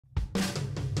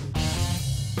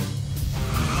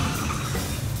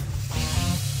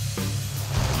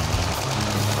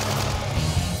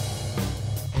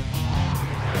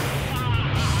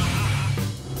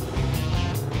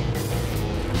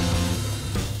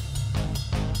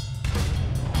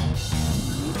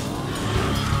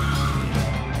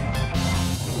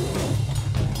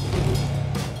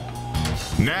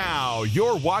Now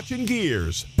you're watching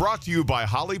Gearz, brought to you by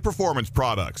Holley Performance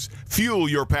Products. Fuel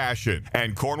your passion.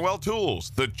 And Cornwell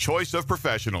Tools, the choice of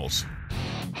professionals.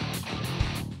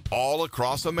 All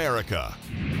across America,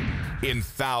 in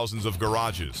thousands of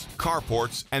garages,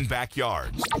 carports, and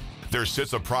backyards, there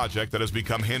sits a project that has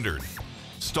become hindered,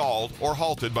 stalled, or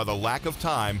halted by the lack of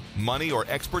time, money, or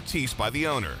expertise by the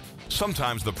owner.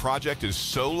 Sometimes the project is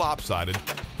so lopsided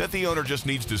that the owner just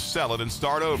needs to sell it and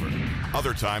start over.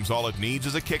 Other times, all it needs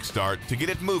is a kickstart to get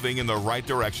it moving in the right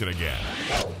direction again.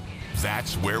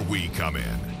 That's where we come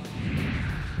in.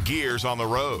 Gearz on the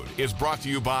Road is brought to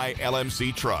you by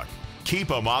LMC Truck. Keep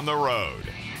them on the road.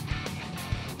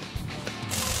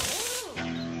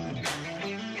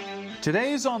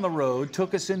 Today's On the Road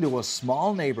took us into a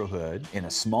small neighborhood in a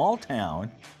small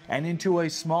town and into a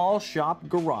small shop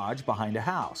garage behind a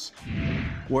house,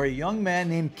 where a young man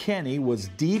named Kenny was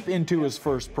deep into his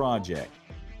first project.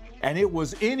 And it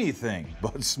was anything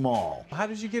but small. How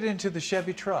did you get into the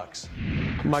Chevy trucks?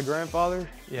 My grandfather,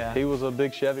 Yeah. he was a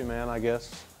big Chevy man, I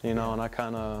guess, you know, and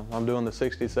I'm doing the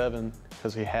 67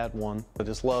 because he had one. I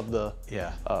just love the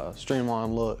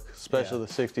streamlined look, especially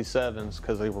the 67s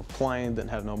because they were plain, didn't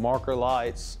have no marker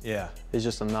lights. Yeah. It's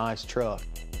just a nice truck.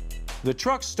 The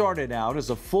truck started out as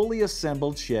a fully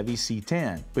assembled Chevy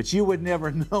C10, but you would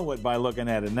never know it by looking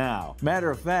at it now.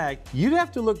 Matter of fact, you'd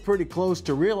have to look pretty close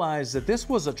to realize that this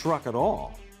was a truck at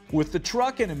all. With the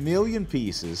truck in a million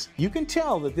pieces, you can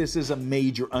tell that this is a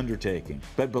major undertaking.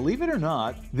 But believe it or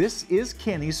not, this is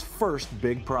Kenny's first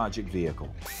big project vehicle.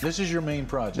 This is your main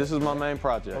project? This is my main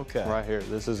project. Okay. Right here.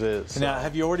 This is it. So Now,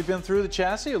 have you already been through the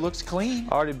chassis? It looks clean.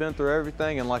 already been through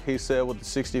everything, and like he said with the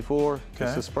 64, Okay.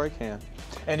 it's a spray can.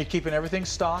 And you're keeping everything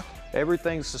stock?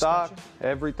 Everything's stock,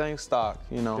 everything's stock,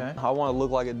 you know. Okay. I want to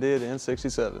look like it did in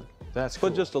 67. That's cool.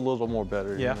 But just a little more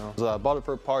better, Yeah. you know. So I bought it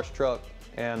for a parts truck,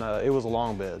 and it was a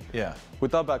long bed. Yeah. We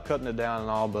thought about cutting it down and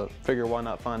all, but figured why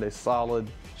not find a solid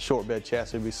short bed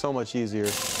chassis? It'd be so much easier.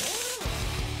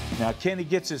 Now, Kenny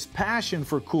gets his passion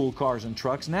for cool cars and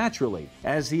trucks naturally,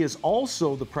 as he is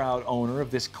also the proud owner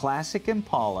of this classic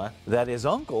Impala that his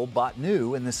uncle bought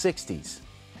new in the 60s.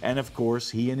 And of course,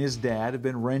 he and his dad have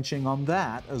been wrenching on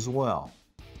that as well.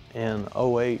 In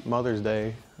 '08, Mother's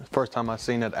Day, first time I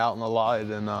seen it out in the light,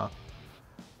 and I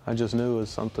just knew it was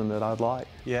something that I'd like.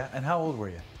 Yeah, and how old were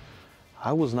you?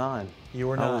 I was 9. You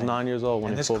were 9. I was 9 years old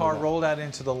when and he this pulled car it out. rolled out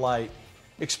into the light.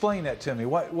 Explain that to me.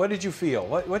 What did you feel?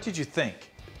 What did you think?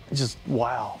 Just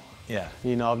wow. Yeah.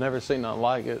 You know, I've never seen nothing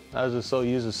like it. I was just so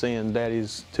used to seeing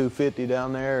Daddy's 250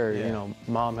 down there, or, Yeah. you know,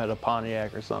 Mom had a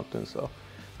Pontiac or something. So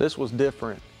this was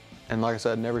different. And like I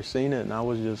said, I'd never seen it, and I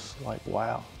was just like,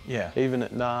 wow. Yeah. Even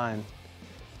at 9,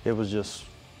 it was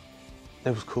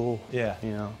cool. Yeah.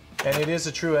 You know, And it is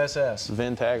a true SS.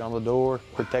 VIN tag on the door,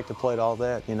 protective plate, all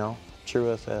that, you know,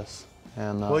 true SS.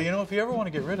 And Well, you know, if you ever want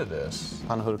to get rid of this.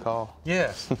 I know who to call.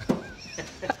 Yes.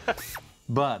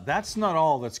 But that's not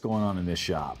all that's going on in this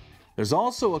shop. There's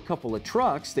also a couple of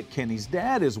trucks that Kenny's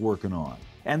dad is working on.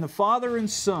 And the father and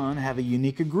son have a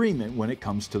unique agreement when it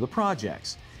comes to the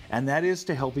projects. And that is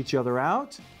to help each other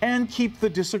out and keep the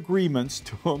disagreements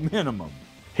to a minimum.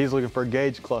 He's looking for a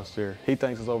gauge cluster. He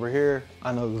thinks it's over here.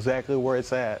 I know exactly where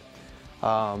it's at.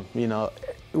 You know,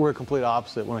 we're complete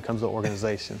opposite when it comes to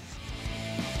organization.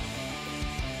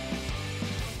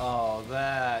 Oh,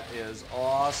 that is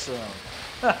awesome.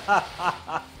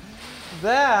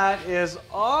 That is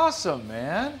awesome,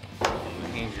 man.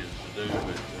 Hinges to do,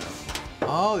 but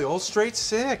Oh, the old straight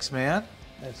 6, man.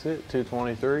 That's it,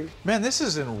 223. Man, this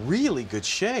is in really good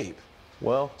shape.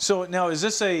 Well, So now, is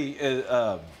this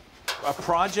a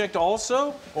project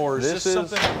also, or is this This is-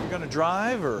 something you're going to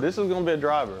drive, or? this is gonna be a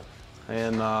driver,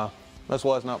 and that's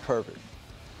why it's not perfect.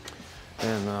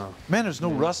 And Man, there's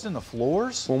no rust in the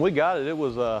floors. when we got it, it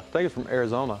was, I think it's from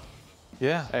Arizona.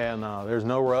 Yeah. And there's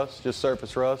no rust, just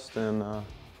surface rust, and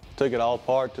took it all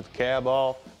apart, took the cab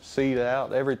off, seat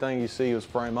out, everything you see was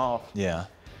frame off. Yeah.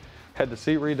 Had the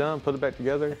seat redone, put it back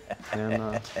together,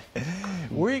 and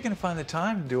Where are you going to find the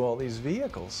time to do all these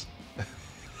vehicles?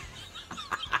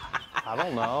 I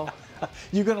don't know.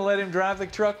 You going to let him drive the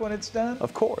truck when it's done?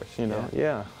 Of course, you know,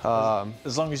 yeah.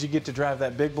 As long as you get to drive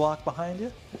that big block behind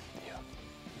you?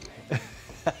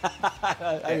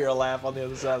 I hear a laugh on the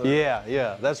other side of the road.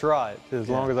 Yeah, that's right, as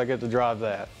long as I get to drive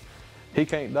that. He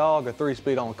can't dog a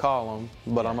 3-speed on the column,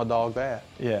 but I'm a dog that.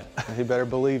 Yeah. He better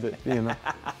believe it, you know.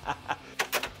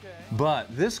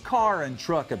 But this car and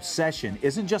truck obsession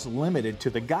isn't just limited to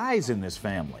the guys in this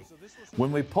family.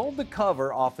 When we pulled the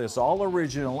cover off this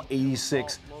all-original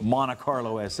 86 Monte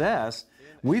Carlo SS,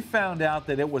 we found out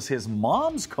that it was his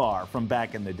mom's car from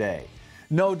back in the day.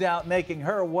 No doubt making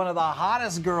her one of the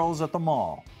hottest girls at the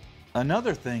mall.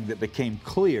 Another thing that became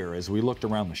clear as we looked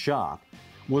around the shop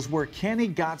was where Kenny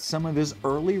got some of his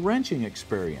early wrenching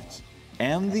experience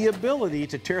and the ability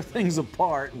to tear things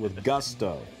apart with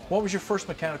gusto. What was your first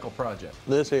mechanical project?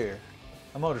 This here.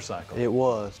 A motorcycle. It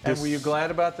was. And were you glad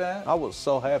about that? I was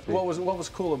so happy. What was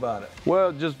cool about it?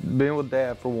 Well, just being with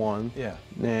Dad for one. Yeah.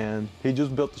 And he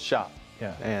just built the shop.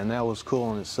 Yeah. And that was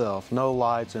cool in itself. No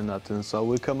lights or nothing. So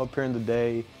we'd come up here in the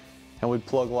day and we'd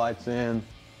plug lights in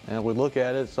and we'd look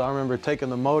at it. So I remember taking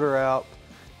the motor out,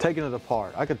 taking it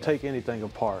apart. I could take anything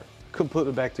apart. Couldn't put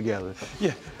it back together.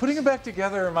 Yeah, putting it back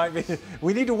together might be,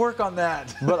 we need to work on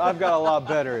that. But I've got a lot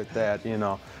better at that, you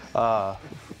know.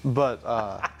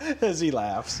 As he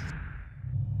laughs.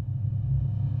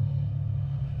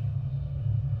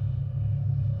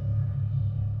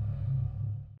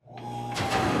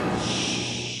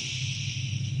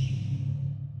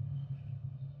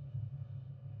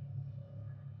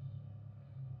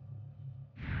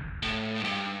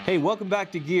 Hey, welcome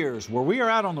back to Gearz, where we are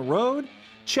out on the road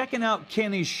checking out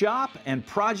Kenny's shop and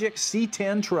Project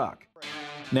C10 truck.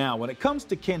 Now, when it comes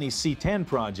to Kenny's C10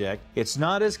 project, it's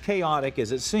not as chaotic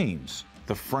as it seems.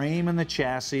 The frame and the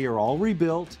chassis are all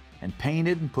rebuilt and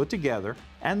painted and put together,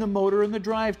 and the motor and the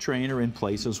drivetrain are in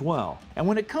place as well. And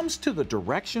when it comes to the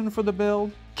direction for the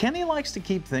build, Kenny likes to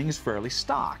keep things fairly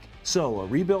stock. So a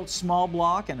rebuilt small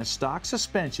block and a stock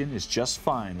suspension is just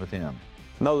fine with him.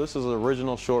 No, this is an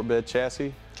original short bed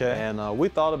chassis. Okay. And we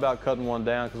thought about cutting one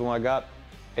down because when I got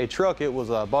a truck, it was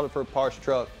bought it for a parts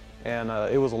truck, and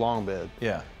it was a long bed.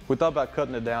 Yeah. We thought about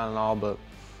cutting it down and all, but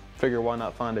figured why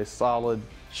not find a solid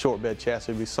short bed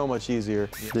chassis? It'd be so much easier.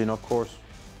 Yeah. You know, of course,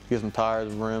 get some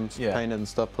tires, rims, painted and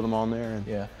stuff, put them on there.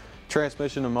 And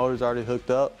transmission and motor's already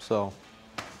hooked up, so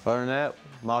other than that,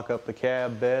 mock up the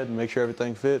cab bed and make sure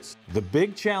everything fits. The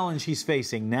big challenge he's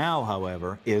facing now,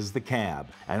 however, is the cab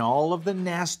and all of the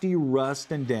nasty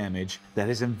rust and damage that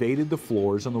has invaded the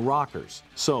floors and the rockers.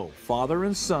 So father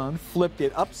and son flipped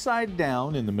it upside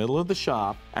down in the middle of the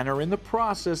shop and are in the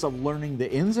process of learning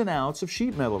the ins and outs of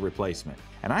sheet metal replacement.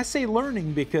 And I say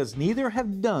learning because neither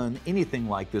have done anything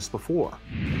like this before.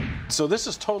 So this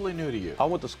is totally new to you? I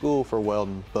went to school for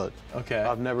welding, but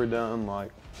I've never done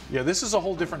like... Yeah, this is a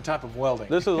whole different type of welding.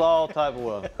 This is all type of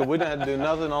welding. We didn't have to do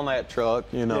nothing on that truck,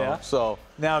 you know, so...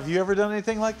 Now, have you ever done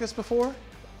anything like this before?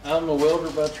 I'm a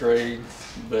welder by trade,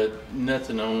 but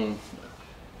nothing on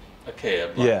a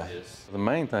cab like this. The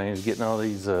main thing is getting all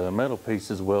these metal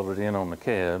pieces welded in on the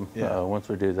cab. Once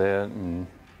we do that and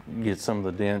get some of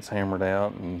the dents hammered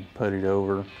out and puttied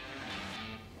over.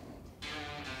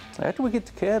 After we get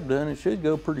the cab done, it should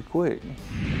go pretty quick.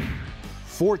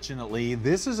 Fortunately,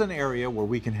 this is an area where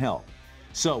we can help.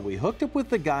 So we hooked up with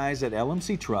the guys at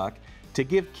LMC Truck to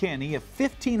give Kenny a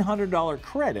 $1,500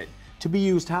 credit to be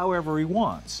used however he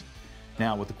wants.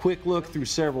 Now, with a quick look through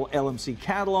several LMC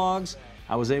catalogs,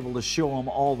 I was able to show him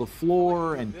all the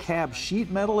floor and cab sheet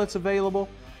metal that's available,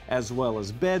 as well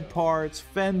as bed parts,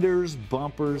 fenders,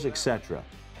 bumpers, etc.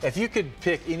 If you could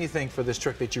pick anything for this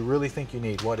truck that you really think you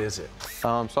need, what is it?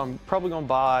 So I'm probably going to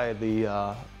buy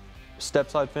the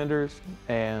step side fenders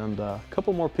and a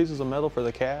couple more pieces of metal for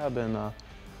the cab, and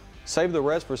save the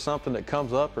rest for something that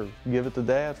comes up, or give it to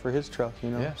Dad for his truck,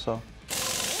 you know. So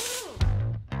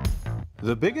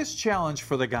the biggest challenge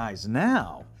for the guys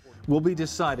now will be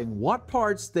deciding what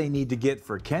parts they need to get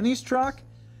for Kenny's truck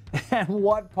and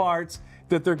what parts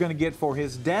that they're going to get for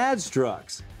his dad's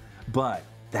trucks. But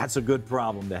that's a good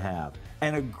problem to have,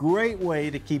 and a great way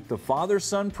to keep the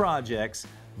father-son projects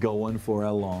going for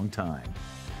a long time.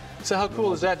 So how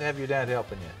cool is that to have your dad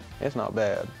helping you? It's not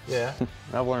bad. Yeah.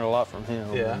 I've learned a lot from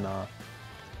him. Yeah. And,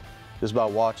 just by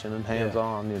watching and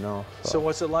hands-on, you know. So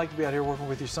what's it like to be out here working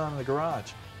with your son in the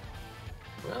garage?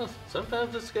 Well,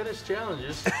 sometimes it's got its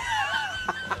challenges.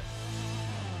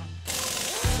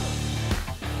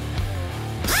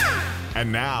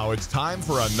 And now it's time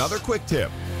for another quick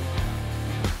tip.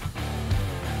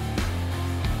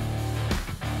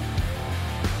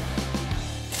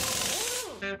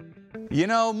 You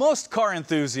know, most car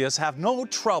enthusiasts have no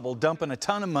trouble dumping a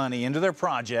ton of money into their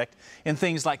project in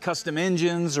things like custom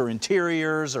engines or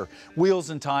interiors or wheels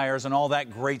and tires and all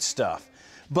that great stuff.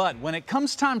 But when it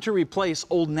comes time to replace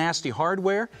old nasty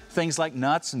hardware, things like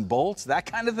nuts and bolts, that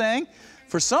kind of thing,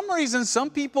 for some reason, some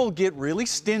people get really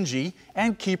stingy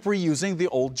and keep reusing the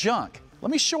old junk.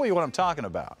 Let me show you what I'm talking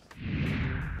about.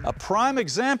 A prime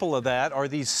example of that are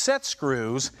these set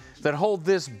screws that hold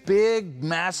this big,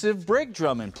 massive brake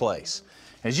drum in place.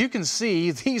 As you can see,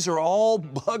 these are all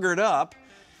buggered up,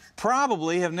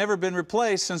 probably have never been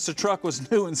replaced since the truck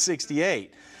was new in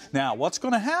 '68. Now, what's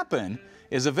going to happen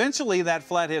is eventually that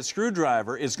flathead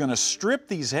screwdriver is going to strip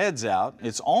these heads out.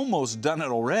 It's almost done it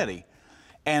already.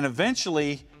 and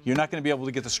eventually you're not going to be able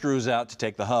to get the screws out to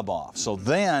take the hub off. So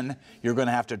then you're going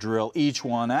to have to drill each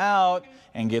one out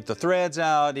and get the threads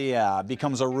out. Yeah, it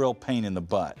becomes a real pain in the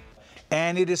butt.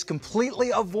 And it is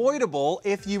completely avoidable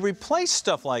if you replace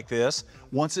stuff like this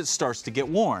once it starts to get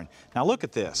worn. Now look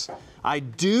at this. I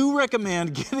do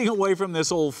recommend getting away from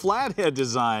this old flathead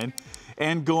design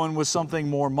and going with something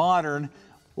more modern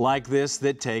like this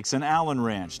that takes an Allen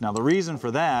wrench. Now the reason for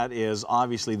that is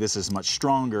obviously this is much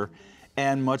stronger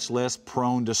and much less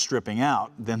prone to stripping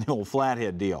out than the old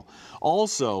flathead deal.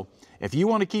 Also, if you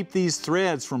want to keep these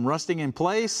threads from rusting in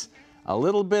place, a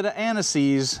little bit of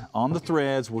anti-seize on the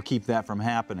threads will keep that from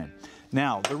happening.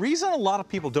 Now, the reason a lot of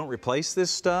people don't replace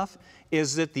this stuff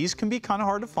is that these can be kind of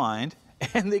hard to find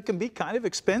and they can be kind of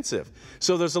expensive.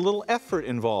 So there's a little effort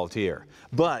involved here.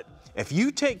 But if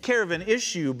you take care of an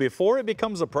issue before it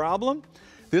becomes a problem,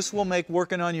 this will make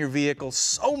working on your vehicle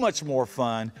so much more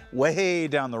fun way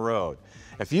down the road.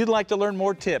 If you'd like to learn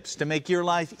more tips to make your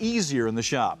life easier in the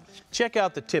shop, check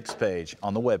out the tips page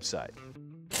on the website.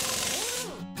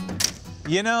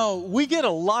 You know, we get a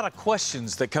lot of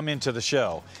questions that come into the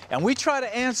show, and we try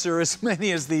to answer as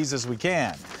many of these as we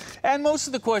can. And most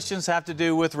of the questions have to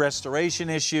do with restoration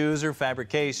issues or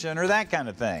fabrication or that kind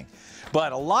of thing.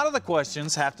 But a lot of the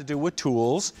questions have to do with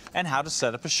tools and how to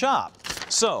set up a shop.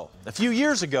 So, a few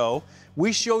years ago,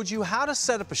 we showed you how to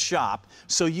set up a shop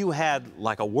so you had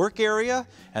like a work area,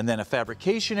 and then a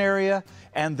fabrication area,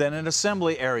 and then an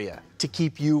assembly area to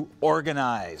keep you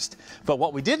organized. But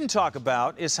what we didn't talk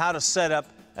about is how to set up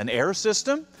an air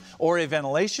system or a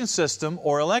ventilation system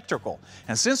or electrical.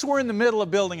 And since we're in the middle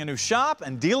of building a new shop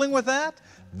and dealing with that,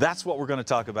 that's what we're going to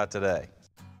talk about today.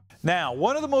 Now,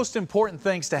 one of the most important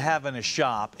things to have in a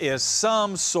shop is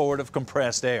some sort of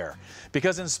compressed air.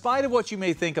 Because in spite of what you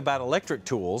may think about electric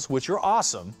tools, which are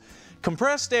awesome,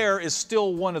 compressed air is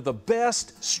still one of the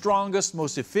best, strongest,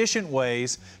 most efficient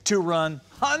ways to run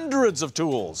hundreds of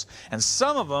tools. And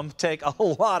some of them take a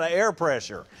lot of air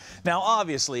pressure. Now,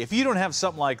 obviously, if you don't have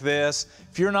something like this,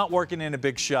 if you're not working in a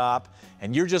big shop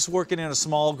and you're just working in a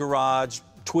small garage,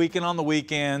 tweaking on the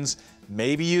weekends,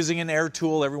 maybe using an air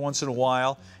tool every once in a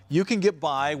while, you can get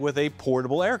by with a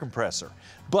portable air compressor.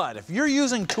 But if you're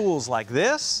using tools like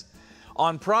this,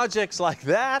 on projects like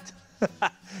that,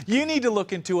 you need to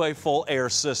look into a full air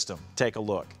system. Take a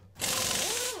look.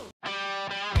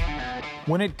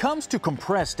 When it comes to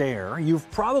compressed air, you've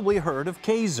probably heard of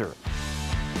Kaeser.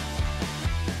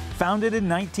 Founded in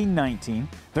 1919,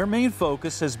 their main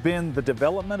focus has been the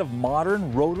development of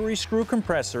modern rotary screw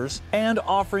compressors and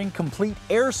offering complete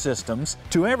air systems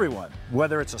to everyone,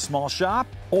 whether it's a small shop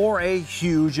or a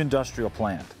huge industrial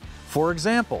plant. For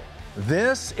example,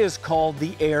 this is called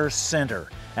the Air Center,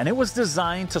 and it was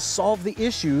designed to solve the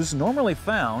issues normally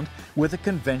found with a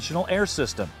conventional air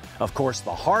system. Of course,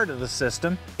 the heart of the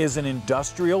system is an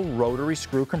industrial rotary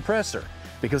screw compressor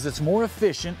because it's more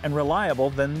efficient and reliable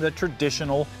than the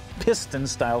traditional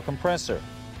piston-style compressor.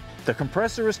 The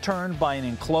compressor is turned by an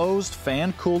enclosed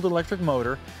fan-cooled electric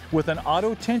motor with an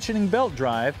auto-tensioning belt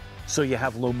drive, so you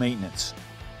have low maintenance.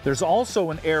 There's also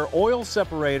an air oil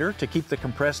separator to keep the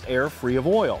compressed air free of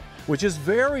oil, which is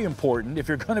very important if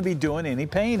you're going to be doing any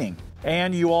painting.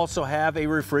 And you also have a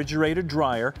refrigerated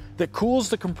dryer that cools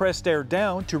the compressed air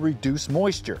down to reduce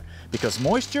moisture, because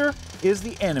moisture is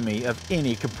the enemy of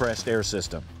any compressed air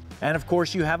system. And of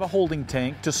course, you have a holding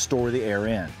tank to store the air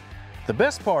in. The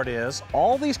best part is,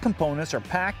 all these components are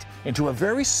packed into a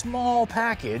very small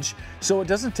package, so it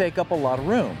doesn't take up a lot of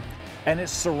room. And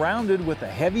it's surrounded with a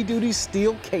heavy-duty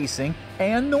steel casing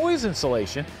and noise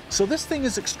insulation, so this thing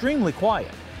is extremely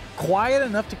quiet. Quiet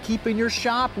enough to keep in your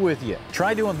shop with you.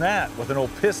 Try doing that with an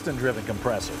old piston-driven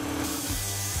compressor.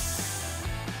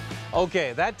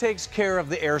 Okay, that takes care of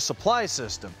the air supply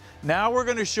system. Now we're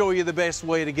going to show you the best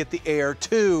way to get the air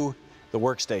to the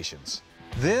workstations.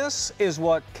 This is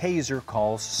what Kaeser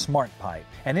calls Smart Pipe,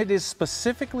 and it is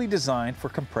specifically designed for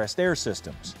compressed air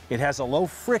systems. It has a low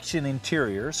friction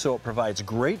interior, so it provides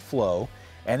great flow,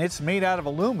 and it's made out of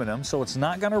aluminum, so it's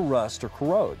not going to rust or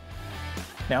corrode.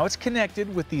 Now it's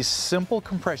connected with these simple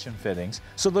compression fittings,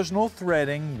 so there's no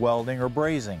threading, welding, or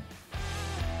brazing.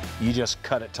 You just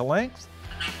cut it to length,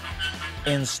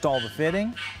 install the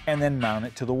fitting, and then mount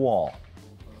it to the wall.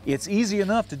 It's easy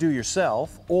enough to do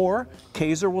yourself, or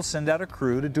Kaeser will send out a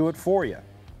crew to do it for you.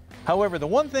 However, the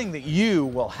one thing that you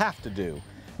will have to do,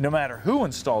 no matter who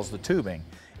installs the tubing,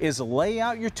 is lay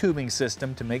out your tubing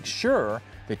system to make sure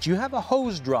that you have a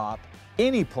hose drop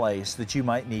any place that you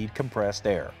might need compressed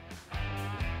air.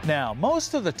 Now,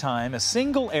 most of the time, a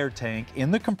single air tank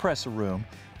in the compressor room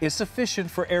is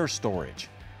sufficient for air storage.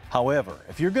 However,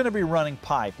 if you're going to be running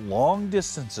pipe long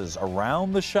distances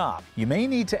around the shop, you may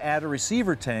need to add a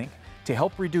receiver tank to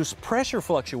help reduce pressure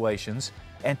fluctuations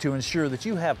and to ensure that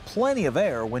you have plenty of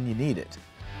air when you need it.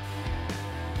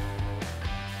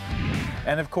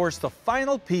 And of course, the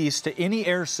final piece to any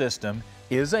air system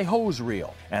is a hose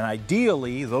reel. And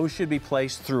ideally, those should be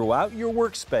placed throughout your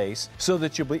workspace so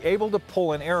that you'll be able to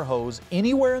pull an air hose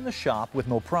anywhere in the shop with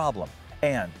no problem.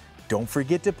 And don't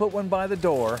forget to put one by the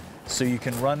door so you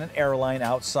can run an air line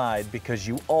outside, because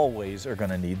you always are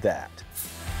going to need that.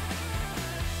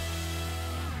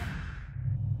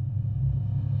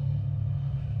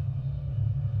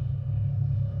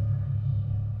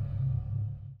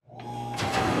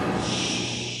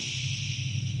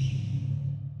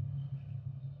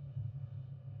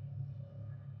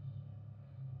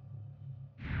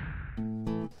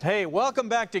 Hey, welcome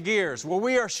back to Gearz, where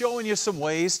we are showing you some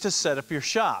ways to set up your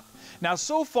shop. Now,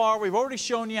 so far, we've already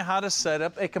shown you how to set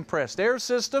up a compressed air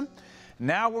system.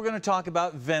 Now we're going to talk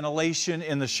about ventilation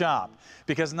in the shop,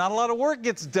 because not a lot of work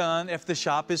gets done if the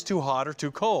shop is too hot or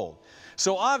too cold.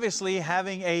 So obviously,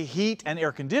 having a heat and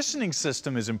air conditioning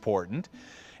system is important.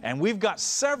 And we've got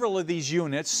several of these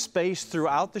units spaced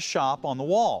throughout the shop on the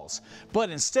walls.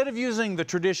 But instead of using the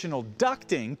traditional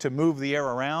ducting to move the air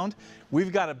around,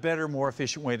 we've got a better, more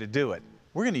efficient way to do it.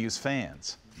 We're going to use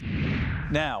fans.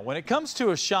 Now, when it comes to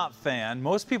a shop fan,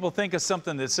 most people think of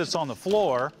something that sits on the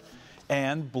floor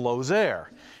and blows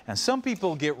air. And some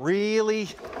people get really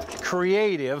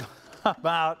creative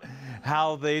about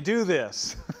how they do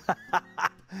this.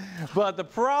 But the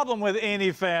problem with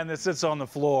any fan that sits on the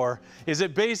floor is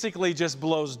it basically just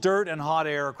blows dirt and hot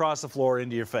air across the floor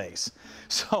into your face.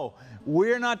 So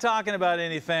we're not talking about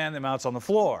any fan that mounts on the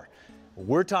floor.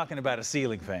 We're talking about a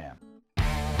ceiling fan.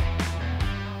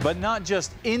 But not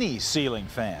just any ceiling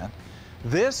fan.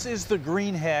 This is the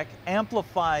Greenheck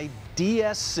Amplified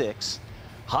DS6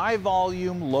 high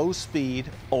volume, low speed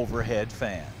overhead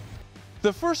fan.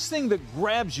 The first thing that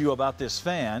grabs you about this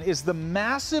fan is the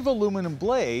massive aluminum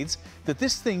blades that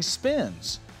this thing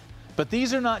spins. But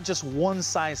these are not just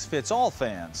one-size-fits-all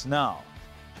fans, no.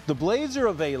 The blades are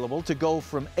available to go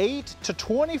from 8 to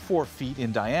 24 feet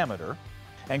in diameter,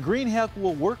 and Greenheck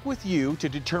will work with you to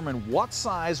determine what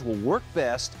size will work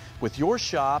best with your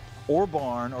shop or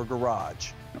barn or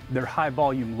garage. They're high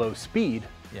volume, low speed.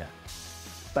 Yeah.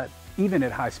 But even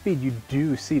at high speed, you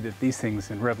do see that these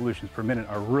things in revolutions per minute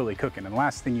are really cooking. And the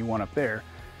last thing you want up there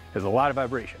is a lot of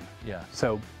vibration. Yeah.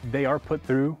 So they are put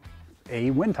through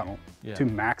a wind tunnel Yeah. to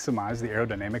maximize the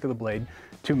aerodynamic of the blade,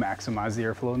 to maximize the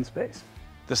airflow in space.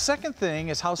 The second thing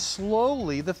is how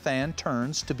slowly the fan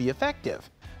turns to be effective.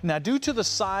 Now, due to the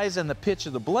size and the pitch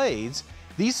of the blades,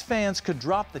 these fans could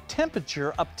drop the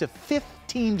temperature up to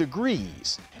 15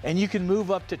 degrees, and you can move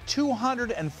up to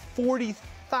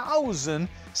 240,000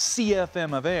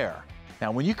 CFM of air.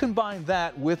 Now, when you combine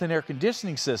that with an air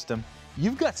conditioning system,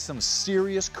 you've got some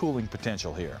serious cooling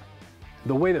potential here.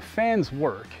 The way the fans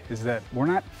work is that we're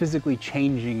not physically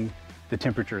changing the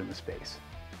temperature in the space.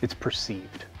 It's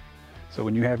perceived. So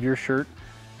when you have your shirt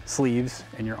sleeves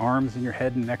and your arms and your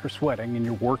head and neck are sweating and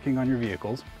you're working on your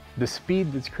vehicles, the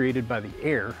speed that's created by the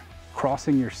air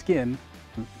crossing your skin,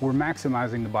 we're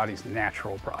maximizing the body's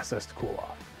natural process to cool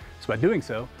off. So by doing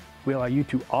so, we allow you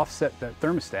to offset that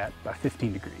thermostat by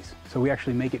 15 degrees. So we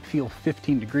actually make it feel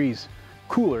 15 degrees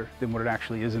cooler than what it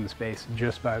actually is in the space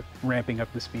just by ramping up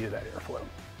the speed of that airflow.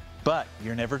 But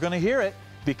you're never going to hear it,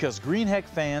 because Greenheck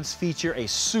fans feature a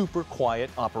super quiet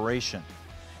operation.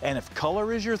 And if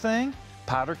color is your thing,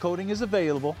 powder coating is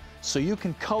available, so you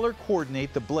can color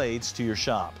coordinate the blades to your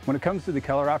shop. When it comes to the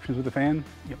color options with the fan,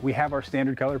 we have our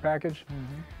standard color package.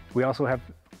 We also have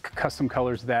custom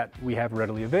colors that we have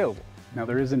readily available. Now,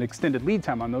 there is an extended lead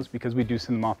time on those because we do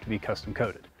send them off to be custom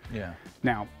coated. Yeah.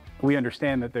 Now, we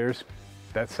understand that there's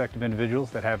that sect of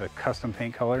individuals that have a custom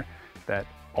paint color that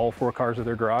all 4 cars of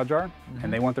their garage are,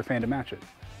 and they want their fan to match it.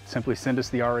 Simply send us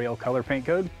the RAL color paint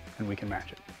code and we can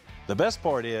match it. The best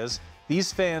part is,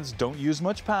 these fans don't use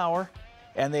much power,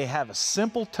 and they have a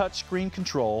simple touchscreen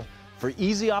control for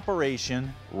easy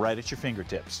operation right at your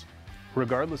fingertips.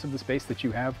 Regardless of the space that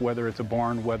you have, whether it's a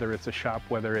barn, whether it's a shop,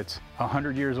 whether it's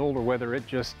 100 years old, or whether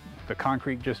the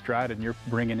concrete just dried and you're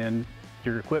bringing in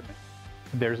your equipment,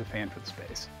 there's a fan for the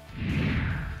space.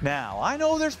 Now, I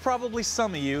know there's probably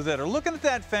some of you that are looking at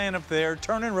that fan up there,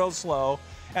 turning real slow,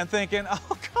 and thinking,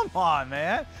 oh, come on,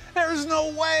 man, there's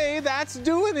no way that's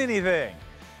doing anything.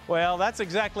 Well, that's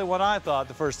exactly what I thought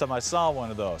the first time I saw one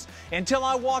of those, until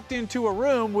I walked into a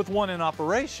room with one in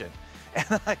operation,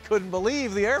 and I couldn't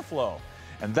believe the airflow.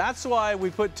 And that's why we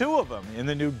put 2 of them in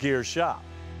the new Gearz shop.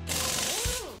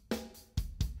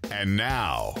 And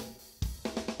now,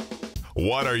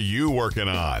 What are you working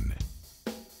on?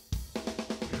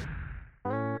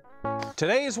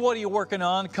 Today's What Are You Working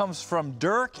On comes from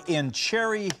Dirk in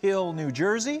Cherry Hill, New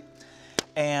Jersey.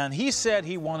 And he said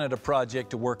he wanted a project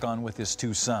to work on with his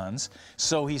two sons.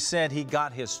 So he said he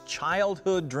got his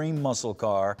childhood dream muscle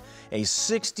car, a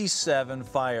 67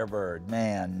 Firebird.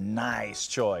 Man, nice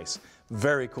choice.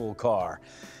 Very cool car.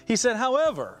 He said,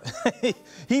 however,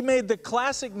 he made the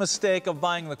classic mistake of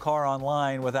buying the car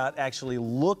online without actually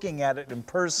looking at it in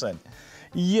person.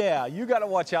 Yeah, you got to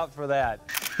watch out for that.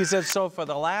 He said, so for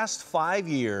the last 5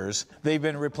 years, they've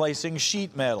been replacing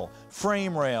sheet metal,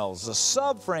 frame rails, the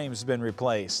subframe's been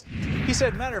replaced. He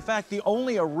said, matter of fact, the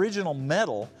only original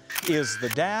metal is the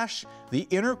dash, the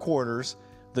inner quarters,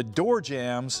 the door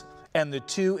jambs, and the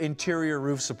 2 interior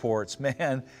roof supports.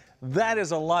 Man, that is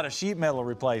a lot of sheet metal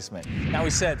replacement. Now he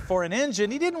said for an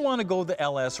engine, he didn't want to go the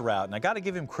LS route, and I got to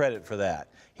give him credit for that.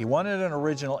 He wanted an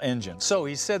original engine. So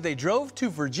he said they drove to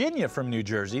Virginia from New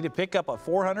Jersey to pick up a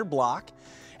 400 block,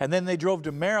 and then they drove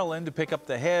to Maryland to pick up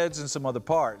the heads and some other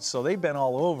parts. So they've been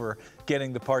all over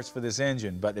getting the parts for this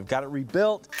engine, but they've got it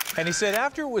rebuilt. And he said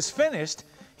after it was finished,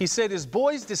 he said his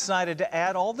boys decided to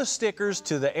add all the stickers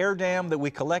to the air dam that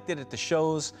we collected at the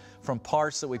shows from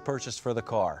parts that we purchased for the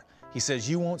car. He says,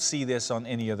 you won't see this on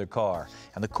any other car.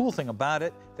 And the cool thing about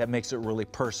it, that makes it really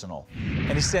personal.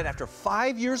 And he said after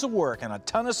 5 years of work and a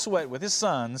ton of sweat with his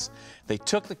sons, they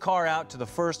took the car out to the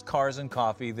first Cars and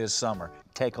Coffee this summer.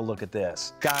 Take a look at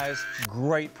this. Guys,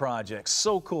 great project.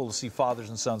 So cool to see fathers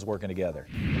and sons working together.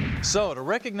 So to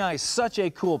recognize such a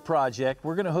cool project,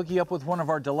 we're gonna hook you up with one of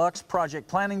our deluxe project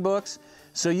planning books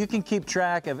so you can keep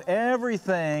track of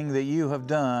everything that you have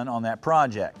done on that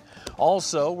project.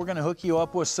 Also, we're gonna hook you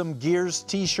up with some Gearz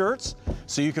t-shirts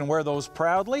so you can wear those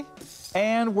proudly.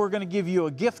 And we're gonna give you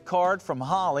a gift card from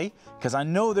Holley, because I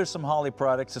know there's some Holley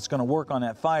products that's gonna work on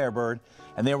that Firebird.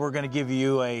 And then we're gonna give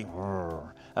you a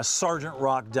Sergeant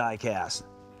Rock diecast.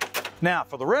 Now,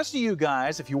 for the rest of you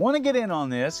guys, if you want to get in on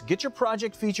this, get your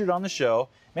project featured on the show,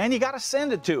 man, you got to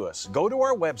send it to us. Go to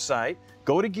our website,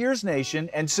 go to Gearz Nation,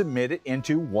 and submit it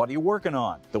into What Are You Working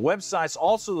On? The website's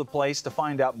also the place to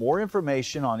find out more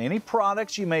information on any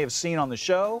products you may have seen on the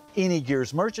show, any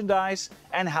Gearz merchandise,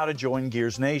 and how to join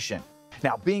Gearz Nation.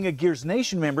 Now, being a Gearz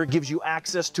Nation member gives you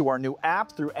access to our new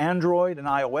app through Android and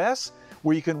iOS,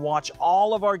 where you can watch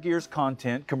all of our Gearz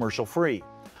content commercial-free.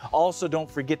 Also, don't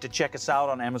forget to check us out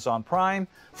on Amazon Prime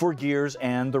for Gearz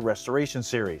and the Restoration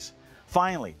series.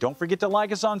 Finally, don't forget to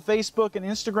like us on Facebook and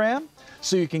Instagram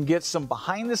so you can get some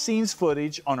behind-the-scenes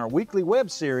footage on our weekly web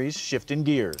series, Shifting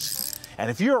Gears. And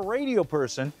if you're a radio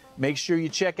person, make sure you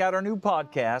check out our new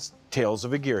podcast, Tales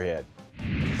of a Gearhead.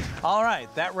 All right,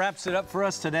 that wraps it up for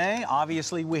us today.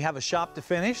 Obviously, we have a shop to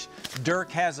finish. Dirk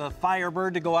has a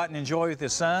Firebird to go out and enjoy with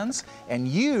his sons. And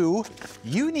you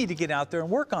need to get out there and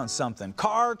work on something.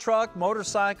 Car, truck,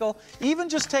 motorcycle, even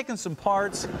just taking some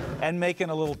parts and making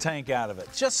a little tank out of it.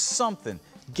 Just something.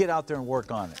 Get out there and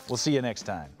work on it. We'll see you next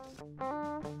time.